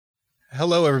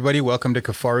Hello, everybody. Welcome to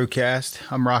Kafaru Cast.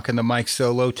 I'm rocking the mic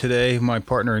solo today. My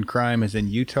partner in crime is in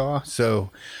Utah,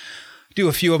 so do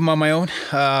a few of them on my own.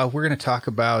 We're going to talk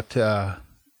about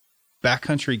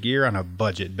backcountry gear on a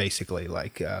budget, basically,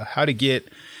 like how to get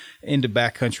into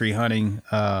backcountry hunting.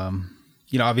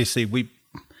 Obviously, we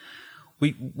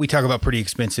talk about pretty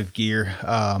expensive gear,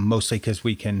 mostly because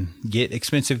we can get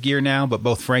expensive gear now. But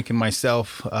both Frank and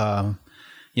myself,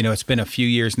 it's been a few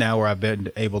years now where I've been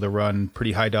able to run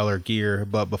pretty high dollar gear.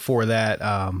 But before that,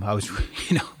 I was,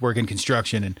 working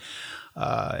construction and,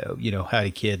 had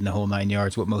a kid and the whole 9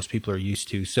 yards, what most people are used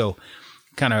to. So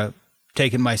kind of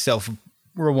taking myself,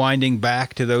 rewinding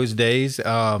back to those days.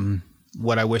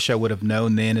 What I wish I would have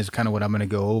known then is kind of what I'm going to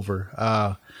go over.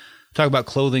 Talk about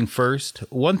clothing first.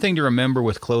 One thing to remember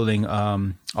with clothing,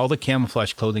 all the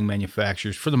camouflage clothing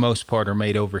manufacturers, for the most part, are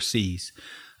made overseas.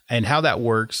 And how that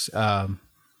works,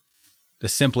 the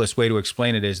simplest way to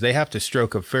explain it is they have to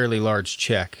stroke a fairly large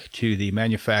check to the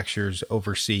manufacturers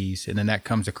overseas, and then that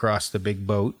comes across the big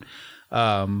boat,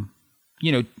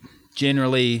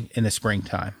 generally in the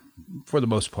springtime, for the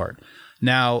most part.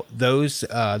 Now, those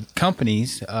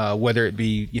companies, whether it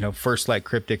be, First Light,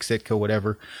 Cryptic, Sitka,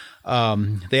 whatever,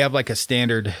 they have like a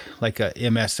standard, like a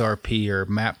MSRP or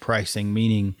map pricing,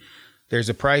 meaning there's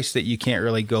a price that you can't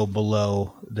really go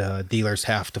below, the dealers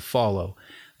have to follow.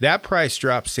 That price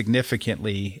drops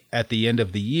significantly at the end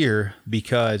of the year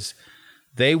because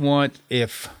they want,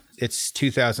 if it's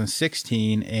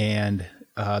 2016 and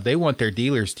they want their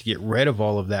dealers to get rid of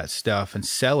all of that stuff and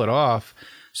sell it off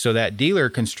so that dealer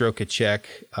can stroke a check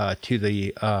to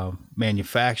the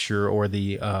manufacturer, or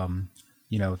the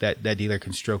that dealer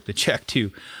can stroke the check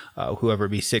to whoever it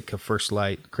be, Sitka, First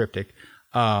Light, Cryptic.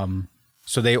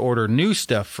 So they order new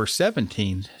stuff for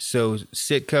 17. So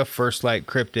Sitka, First Light,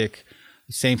 Cryptic,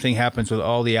 same thing happens with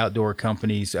all the outdoor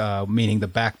companies, meaning the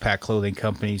backpack clothing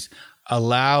companies,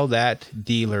 allow that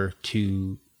dealer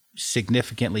to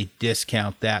significantly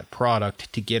discount that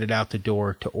product to get it out the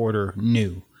door to order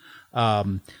new.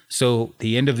 So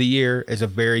the end of the year is a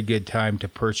very good time to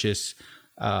purchase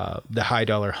the high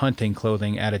dollar hunting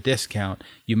clothing at a discount.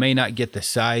 You may not get the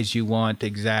size you want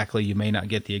exactly. You may not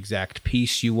get the exact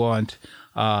piece you want,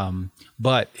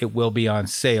 but it will be on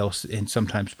sale, and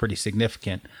sometimes pretty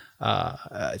significant.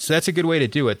 So that's a good way to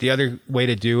do it. The other way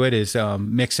to do it is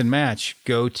mix and match.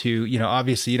 Go to,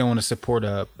 obviously you don't want to support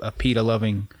a PETA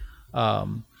loving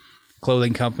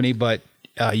clothing company, but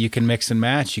you can mix and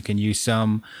match. You can use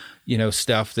some,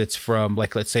 stuff that's from,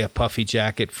 like, let's say a puffy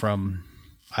jacket from,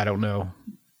 I don't know,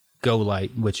 Go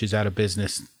Light, which is out of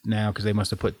business now because they must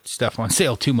have put stuff on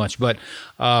sale too much. But,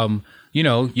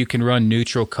 you can run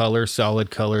neutral colors,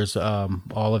 solid colors,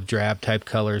 olive drab type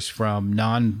colors from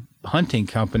non-hunting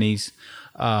companies,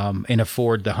 and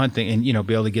afford the hunting and,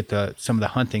 be able to get some of the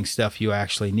hunting stuff you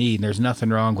actually need. And there's nothing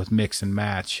wrong with mix and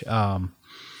match. I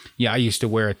used to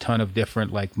wear a ton of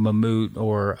different, like Mammut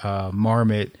or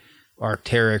Marmot,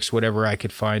 Arc'teryx, whatever I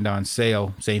could find on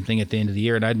sale. Same thing at the end of the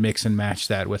year, and I'd mix and match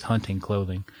that with hunting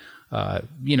clothing.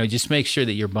 Just make sure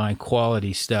that you're buying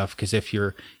quality stuff, because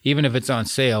even if it's on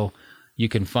sale, you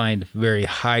can find very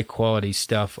high quality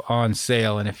stuff on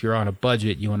sale. And if you're on a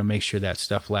budget, you want to make sure that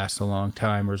stuff lasts a long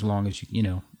time, or as long as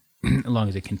as long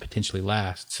as it can potentially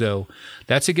last. So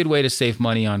that's a good way to save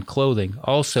money on clothing.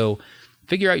 Also,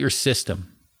 figure out your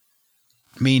system,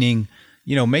 meaning,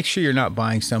 make sure you're not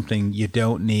buying something you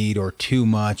don't need or too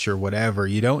much or whatever.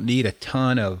 You don't need a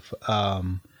ton of,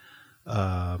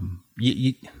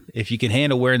 if you can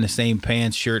handle wearing the same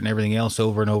pants, shirt, and everything else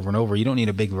over and over and over, you don't need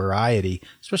a big variety,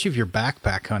 especially if you're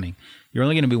backpack hunting. You're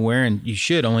only going to be you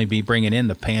should only be bringing in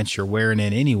the pants you're wearing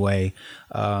in anyway.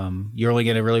 You're only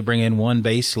going to really bring in one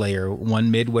base layer,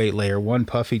 one midweight layer, one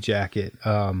puffy jacket.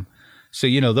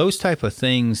 So, those type of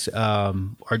things are,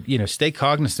 stay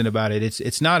cognizant about it.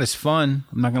 It's not as fun.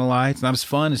 I'm not going to lie. It's not as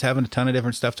fun as having a ton of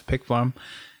different stuff to pick from.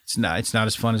 It's not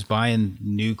as fun as buying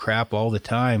new crap all the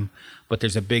time, but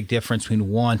there's a big difference between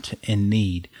want and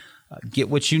need. Get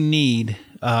what you need,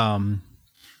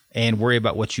 and worry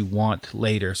about what you want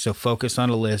later. So focus on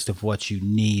a list of what you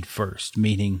need first,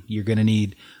 meaning you're going to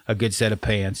need a good set of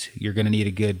pants. You're going to need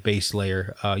a good base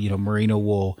layer, merino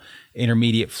wool,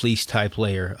 intermediate fleece type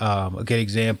layer. A good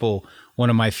example, one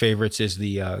of my favorites is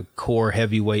the Core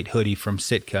heavyweight hoodie from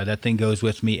Sitka. That thing goes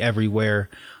with me everywhere.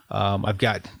 I've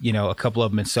got, a couple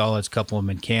of them in solids, a couple of them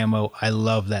in camo. I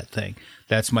love that thing.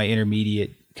 That's my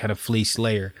intermediate kind of fleece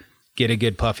layer. Get a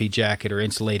good puffy jacket or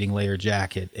insulating layer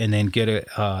jacket, and then get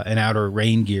an outer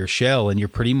rain gear shell, and you're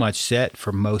pretty much set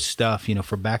for most stuff.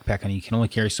 For backpacking, you can only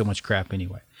carry so much crap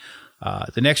anyway.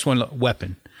 The next one,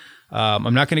 weapon.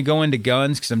 I'm not going to go into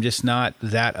guns because I'm just not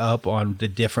that up on the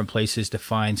different places to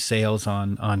find sales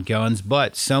on guns.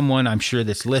 But someone I'm sure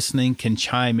that's listening can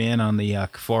chime in on the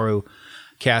Kifaru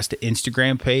Cast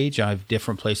Instagram page. I have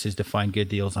different places to find good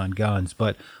deals on guns.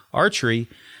 But archery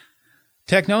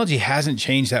technology hasn't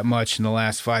changed that much in the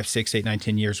last 5, 6, 8, 9,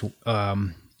 10 years.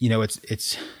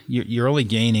 It's you're only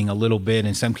gaining a little bit,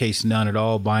 in some cases none at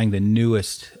all, buying the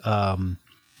newest bow.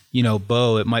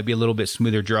 It might be a little bit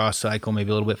smoother draw cycle, maybe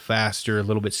a little bit faster, a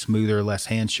little bit smoother, less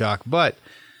hand shock. But,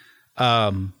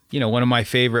 one of my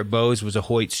favorite bows was a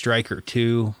Hoyt Striker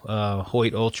 2,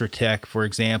 Hoyt Ultra Tech, for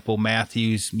example,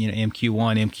 Matthews,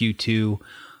 MQ1, MQ2,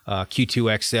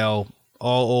 Q2 XL,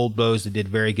 all old bows that did a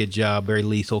very good job, very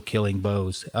lethal killing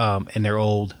bows. And they're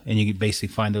old, and you can basically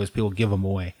find those people, give them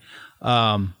away.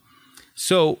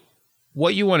 So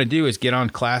what you want to do is get on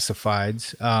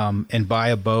classifieds and buy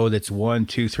a bow that's 1,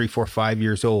 2, 3, 4, 5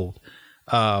 years old.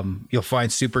 You'll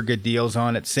find super good deals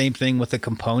on it. Same thing with the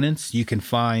components. You can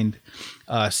find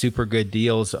super good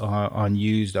deals on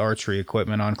used archery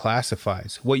equipment on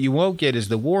classifieds. What you won't get is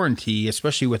the warranty,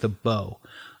 especially with a bow.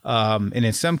 And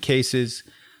in some cases,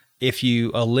 if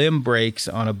a limb breaks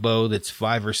on a bow that's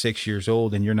 5 or 6 years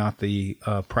old and you're not the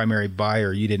primary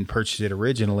buyer, you didn't purchase it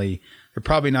originally, they're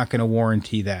probably not going to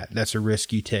warranty that. That's a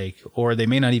risk you take. Or they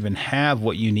may not even have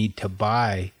what you need to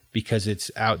buy because it's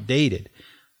outdated.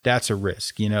 That's a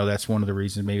risk. That's one of the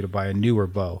reasons maybe to buy a newer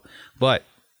bow. But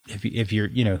if you're,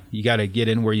 you got to get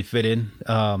in where you fit in,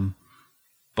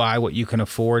 buy what you can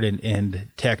afford, and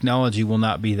technology will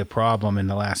not be the problem in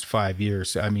the last 5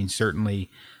 years. I mean, certainly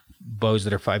bows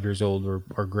that are 5 years old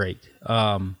are great.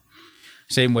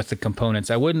 Same with the components.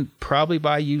 I wouldn't probably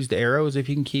buy used arrows if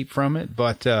you can keep from it,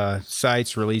 but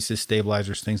sights, releases,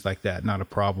 stabilizers, things like that, not a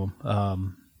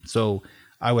problem. So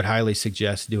I would highly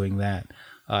suggest doing that.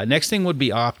 Next thing would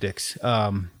be optics.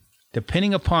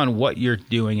 Depending upon what you're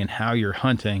doing and how you're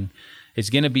hunting, it's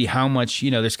going to be how much,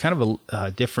 there's kind of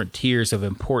a different tiers of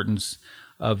importance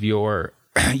of your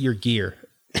gear.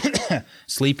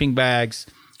 Sleeping bags,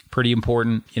 pretty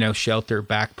important, shelter,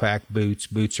 backpack,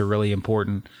 boots are really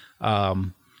important.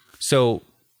 So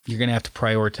you're going to have to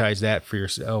prioritize that for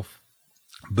yourself.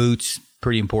 Boots,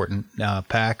 pretty important.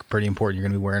 Pack, pretty important. You're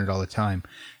going to be wearing it all the time.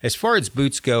 As far as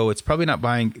boots go, it's probably not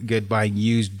buying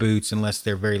used boots unless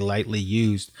they're very lightly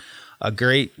used. A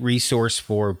great resource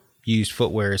for used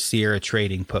footwear is Sierra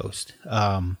Trading Post.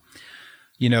 They're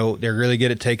really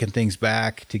good at taking things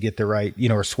back to get the right,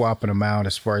 or swapping them out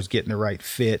as far as getting the right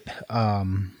fit.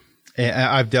 And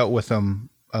I've dealt with them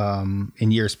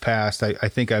in years past. I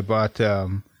think I bought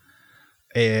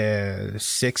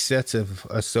 6 sets of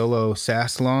Solo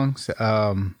Saslongs,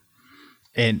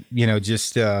 and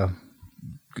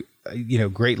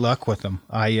great luck with them.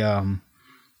 I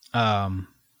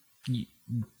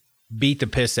beat the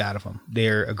piss out of them.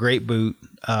 They're a great boot.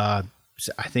 I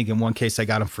think in one case I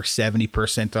got them for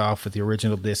 70% off with the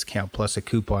original discount plus a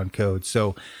coupon code.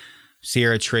 So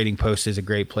Sierra Trading Post is a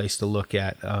great place to look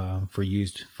at for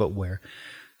used footwear.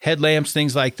 Headlamps,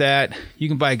 things like that. You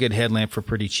can buy a good headlamp for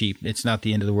pretty cheap. It's not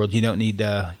the end of the world. You don't need,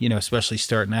 especially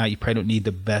starting out, you probably don't need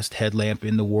the best headlamp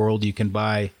in the world. You can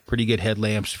buy pretty good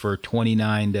headlamps for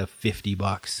 $29 to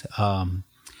 $50.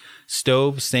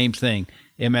 Stove, same thing.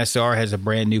 MSR has a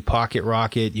brand new pocket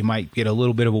rocket. You might get a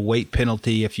little bit of a weight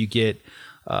penalty if you get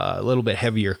a little bit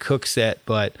heavier cook set,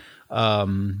 but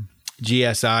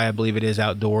GSI, I believe it is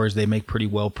outdoors. They make pretty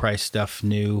well priced stuff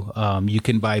new. You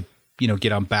can buy,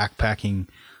 get on backpacking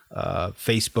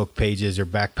Facebook pages or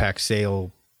backpack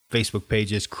sale Facebook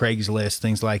pages, Craigslist,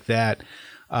 things like that.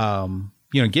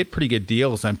 Get pretty good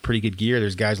deals on pretty good gear.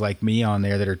 There's guys like me on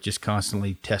there that are just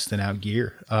constantly testing out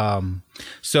gear.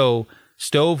 So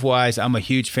stove wise, I'm a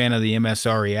huge fan of the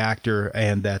MSR Reactor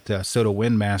and that Soto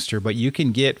Windmaster, but you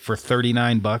can get for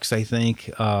 $39, I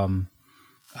think,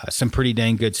 some pretty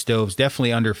dang good stoves,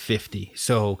 definitely under 50.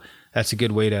 So that's a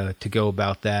good way to go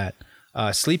about that.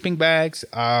 Sleeping bags,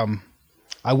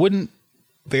 I wouldn't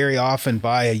very often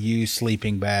buy a used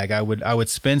sleeping bag. I would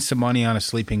spend some money on a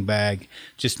sleeping bag.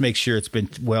 Just make sure it's been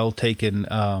well taken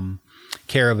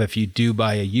care of if you do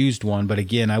buy a used one. But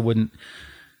again, I would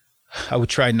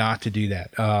try not to do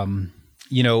that.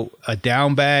 A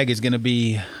down bag is going to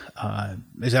be,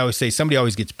 as I always say, somebody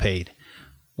always gets paid.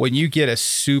 When you get a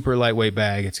super lightweight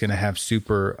bag, it's going to have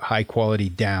super high quality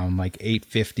down, like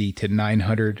 850 to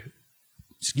 900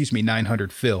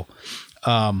 fill.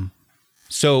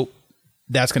 So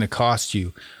that's going to cost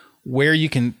you. Where you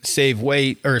can save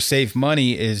weight or save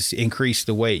money is increase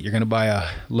the weight. You're going to buy a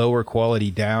lower quality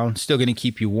down, still going to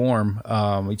keep you warm.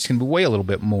 It's going to weigh a little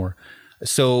bit more.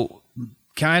 So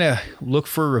kind of look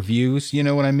for reviews, you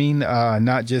know what I mean?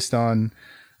 Not just on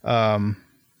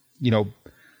you know,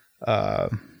 uh,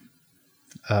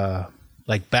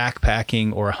 like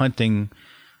backpacking or hunting.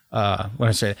 When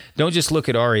I say, don't just look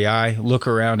at REI, look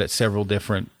around at several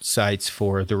different sites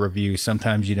for the reviews.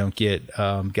 Sometimes you don't get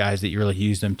guys that you really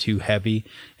use them too heavy,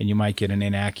 and you might get an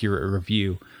inaccurate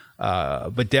review.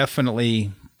 But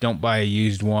definitely don't buy a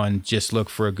used one. Just look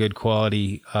for a good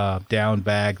quality down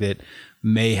bag that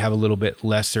may have a little bit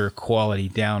lesser quality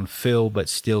down fill, but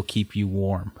still keep you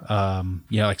warm.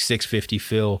 Like 650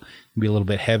 fill can be a little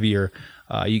bit heavier.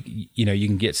 You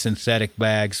can get synthetic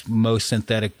bags. Most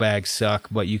synthetic bags suck,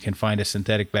 but you can find a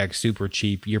synthetic bag super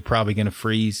cheap. You're probably going to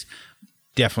freeze.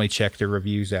 Definitely check the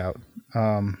reviews out.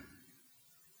 Hold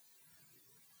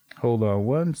on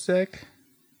one sec.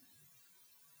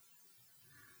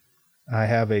 I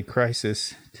have a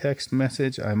crisis text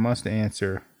message I must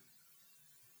answer.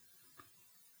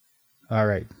 All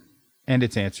right. And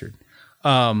it's answered.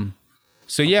 Next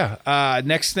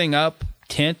thing up,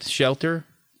 tent, shelter.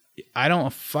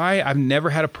 I've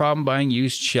never had a problem buying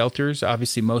used shelters.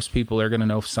 Obviously, most people are going to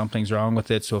know if something's wrong with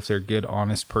it. So if they're a good,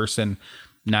 honest person,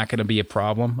 not going to be a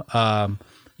problem.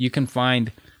 You can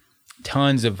find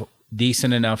tons of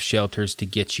decent enough shelters to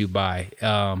get you by.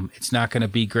 It's not going to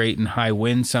be great in high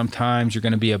wind sometimes. You're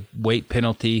going to be a weight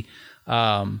penalty.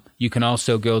 You can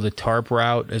also go the tarp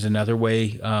route as another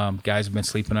way. Guys have been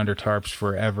sleeping under tarps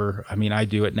forever. I mean, I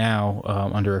do it now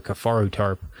under a Kafaru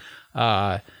tarp.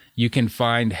 You can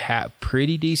find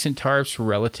pretty decent tarps for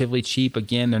relatively cheap.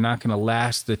 Again, they're not going to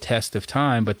last the test of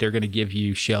time, but they're going to give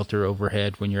you shelter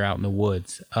overhead when you're out in the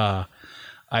woods. I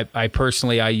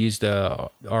personally used a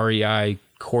REI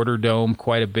quarter dome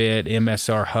quite a bit.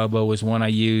 MSR Hubba was one I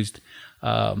used.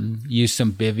 Used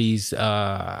some bivvies,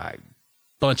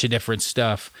 bunch of different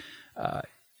stuff.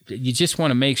 You just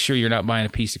want to make sure you're not buying a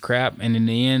piece of crap. And in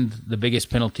the end, the biggest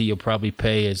penalty you'll probably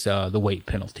pay is the weight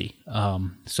penalty.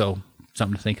 So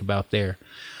something to think about there.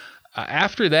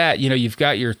 After that, you've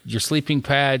got your sleeping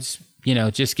pads.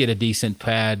 Just get a decent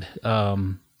pad.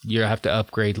 You'll have to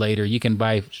upgrade later. You can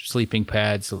buy sleeping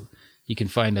pads. You can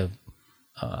find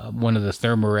one of the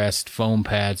Thermarest foam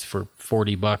pads for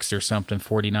 $40 or something,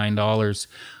 $49.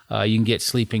 You can get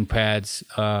sleeping pads,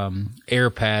 air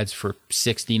pads for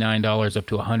 $69 up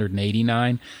to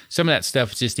 $189. Some of that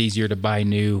stuff is just easier to buy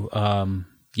new.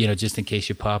 Just in case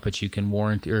you pop it, you can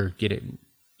warranty or get it,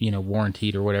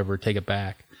 warranted or whatever, take it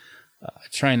back.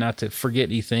 Try not to forget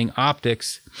anything.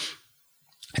 Optics.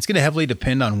 It's going to heavily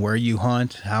depend on where you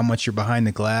hunt, how much you're behind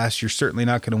the glass. You're certainly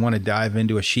not going to want to dive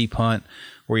into a sheep hunt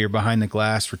where you're behind the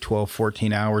glass for 12,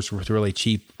 14 hours with really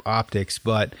cheap optics.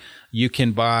 But you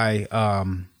can buy,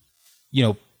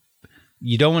 you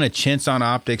don't want to chintz on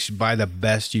optics. Buy the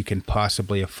best you can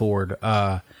possibly afford.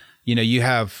 You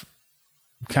have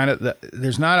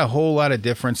there's not a whole lot of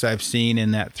difference I've seen in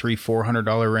that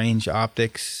 $300-$400 range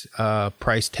optics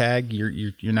price tag.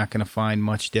 You're not going to find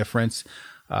much difference.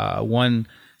 One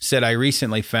set I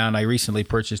recently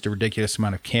purchased a ridiculous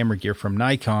amount of camera gear from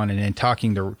Nikon, and in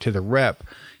talking to the rep,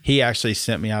 he actually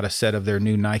sent me out a set of their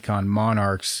new Nikon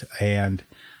Monarchs, and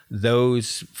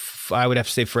those I would have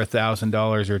to say for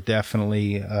 $1,000 are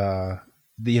definitely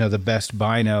the best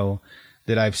bino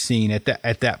that I've seen at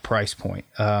that price point.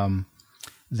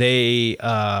 You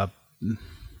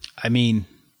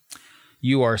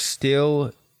are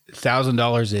still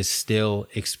 $1,000 is still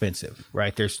expensive,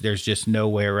 right? There's just no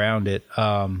way around it.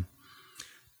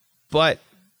 But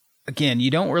again,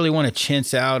 you don't really want to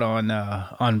chintz out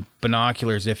on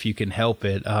binoculars if you can help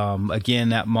it. Again,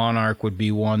 that Monarch would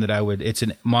be one that it's a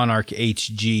Monarch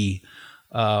HG.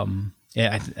 I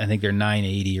think they're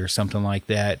 980 or something like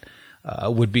that.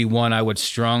 Would be one I would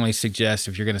strongly suggest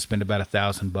if you're going to spend about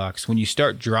 $1,000. When you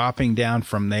start dropping down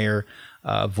from there,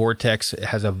 Vortex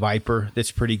has a Viper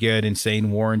that's pretty good,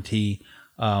 insane warranty.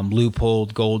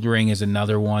 Leupold Gold Ring is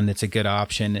another one that's a good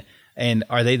option. And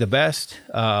are they the best?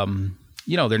 They're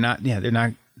not. Yeah, they're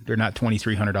not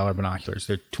 $2,300 binoculars.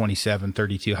 They're $2,700,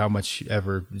 $3,200, how much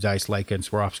ever Zeiss, Leica, and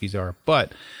Swarovskis are,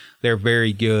 but they're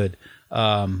very good.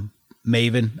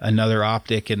 Maven, another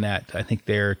optic in that, I think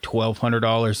they're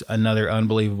 $1,200, another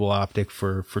unbelievable optic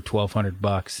for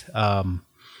 $1,200.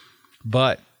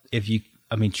 But if you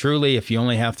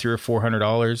only have $300 or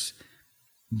 $400,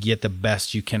 get the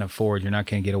best you can afford. You're not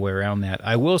going to get away around that.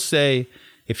 I will say,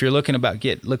 if you're looking at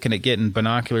getting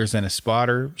binoculars and a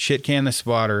spotter, shit can the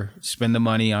spotter, spend the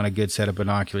money on a good set of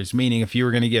binoculars. Meaning, if you were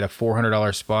going to get a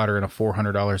 $400 spotter and a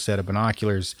 $400 set of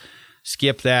binoculars,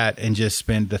 skip that and just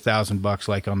spend the $1,000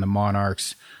 like on the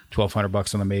Monarchs,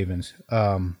 $1,200 on the Mavens.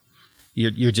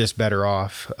 You're just better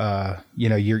off.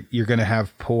 You're going to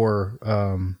have poor,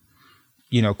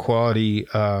 quality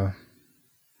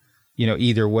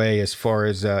either way, as far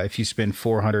as if you spend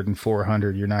 400 and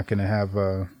 400, you're not going to have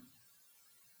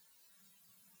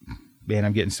man,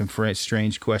 I'm getting some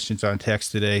strange questions on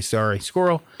text today. Sorry,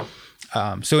 squirrel.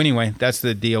 So anyway, that's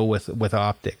the deal with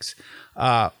optics.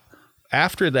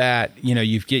 After that,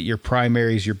 you get your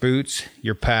primaries, your boots,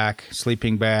 your pack,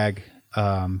 sleeping bag,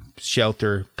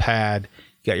 shelter, pad,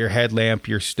 you got your headlamp,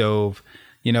 your stove.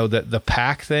 The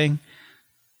pack thing,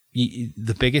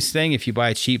 the biggest thing, if you buy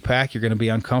a cheap pack, you're going to be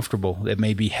uncomfortable. It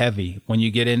may be heavy. When you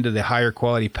get into the higher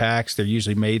quality packs, they're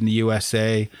usually made in the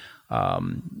USA.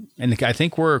 And I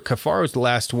think Kifaru's the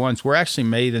last ones. We're actually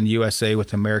made in the USA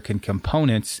with American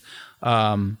components.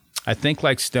 I think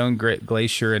like Stone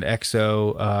Glacier and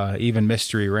EXO, even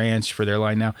Mystery Ranch for their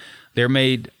line now, they're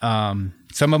made, some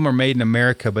of them are made in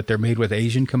America, but they're made with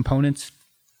Asian components.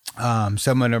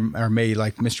 Some of them are made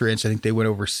like Mystery Ranch. I think they went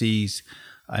overseas,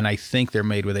 and I think they're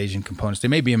made with Asian components. They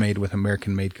may be made with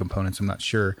American made components. I'm not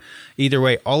sure. Either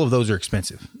way, all of those are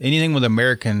expensive. Anything with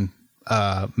American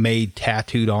made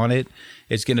tattooed on it,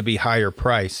 it's going to be higher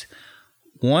price.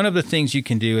 One of the things you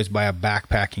can do is buy a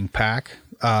backpacking pack.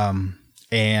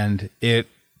 And it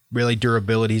really,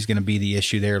 durability is going to be the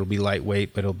issue there. It'll be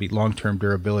lightweight, but it'll be long-term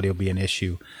durability will be an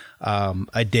issue.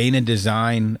 A Dana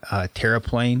Design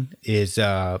Terraplane is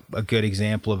a good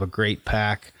example of a great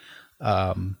pack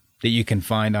that you can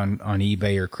find on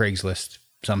eBay or Craigslist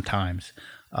sometimes.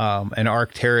 And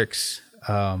Arc'teryx,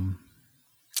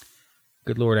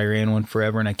 good Lord, I ran one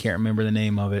forever and I can't remember the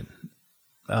name of it.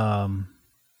 I'm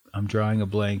drawing a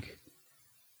blank.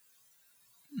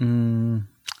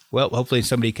 Well, hopefully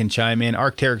somebody can chime in.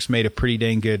 Arc'teryx made a pretty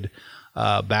dang good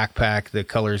backpack. The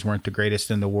colors weren't the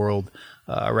greatest in the world.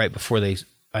 Right before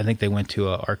I think they went to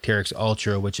a Arc'teryx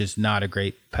Ultra, which is not a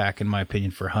great pack in my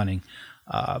opinion for hunting.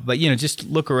 But just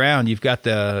look around. You've got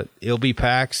the Ilby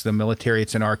packs, the military.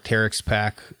 It's an Arc'teryx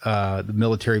pack, the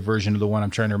military version of the one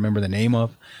I'm trying to remember the name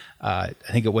of. I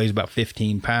think it weighs about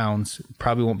 15 pounds.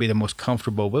 Probably won't be the most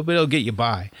comfortable, but it'll get you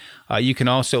by. You can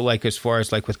also, as far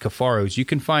as with Kifarus, you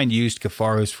can find used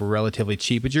Kifarus for relatively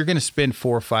cheap, but you're going to spend $4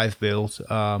 or $5 bills,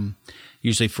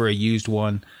 usually for a used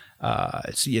one.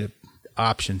 It's,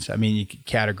 options. I mean, you can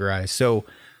categorize. So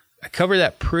I cover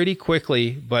that pretty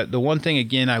quickly, but the one thing,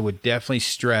 again, I would definitely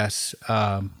stress,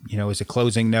 as a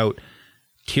closing note,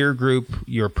 tier group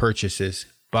your purchases.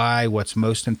 Buy what's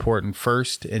most important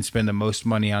first and spend the most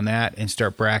money on that and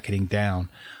start bracketing down.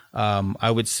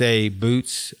 I would say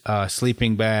boots,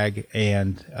 sleeping bag,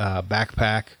 and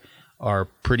backpack are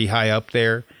pretty high up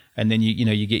there. And then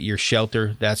you get your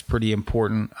shelter. That's pretty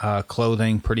important.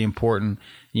 Clothing, pretty important.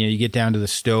 You get down to the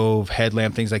stove,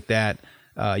 headlamp, things like that.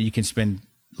 You can spend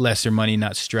lesser money,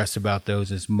 not stress about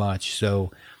those as much.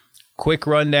 So quick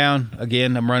rundown.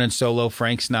 Again, I'm running solo.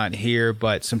 Frank's not here,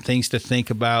 but some things to think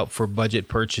about for budget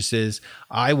purchases.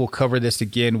 I will cover this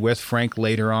again with Frank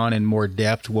later on in more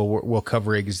depth. We'll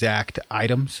cover exact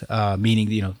items,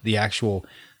 meaning, the actual,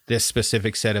 this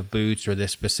specific set of boots or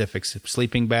this specific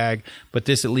sleeping bag. But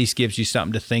this at least gives you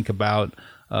something to think about,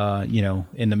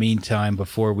 in the meantime,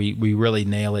 before we really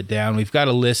nail it down. We've got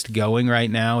a list going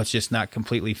right now. It's just not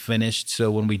completely finished.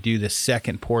 So when we do the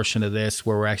second portion of this,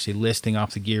 where we're actually listing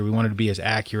off the gear, we want it to be as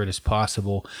accurate as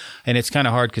possible. And it's kind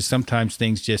of hard because sometimes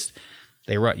things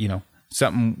they run,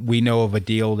 something we know of a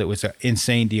deal that was an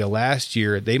insane deal last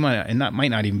year. They might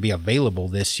not even be available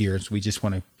this year. So we just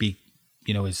want to be,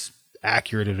 as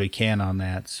accurate as we can on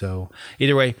that. So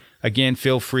either way, again,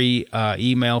 feel free,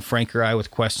 email Frank or I with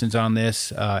questions on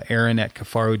this,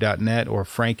 Aaron@Kifaru.net or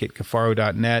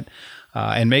Frank@Kifaru.net.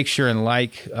 And make sure and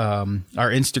like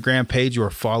our Instagram page or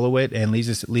follow it and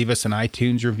leave us an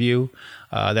iTunes review.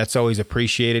 That's always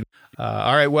appreciated.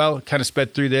 All right, well, kind of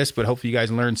sped through this, but hopefully you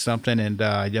guys learned something, and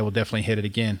we'll definitely hit it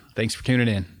again. Thanks for tuning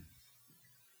in.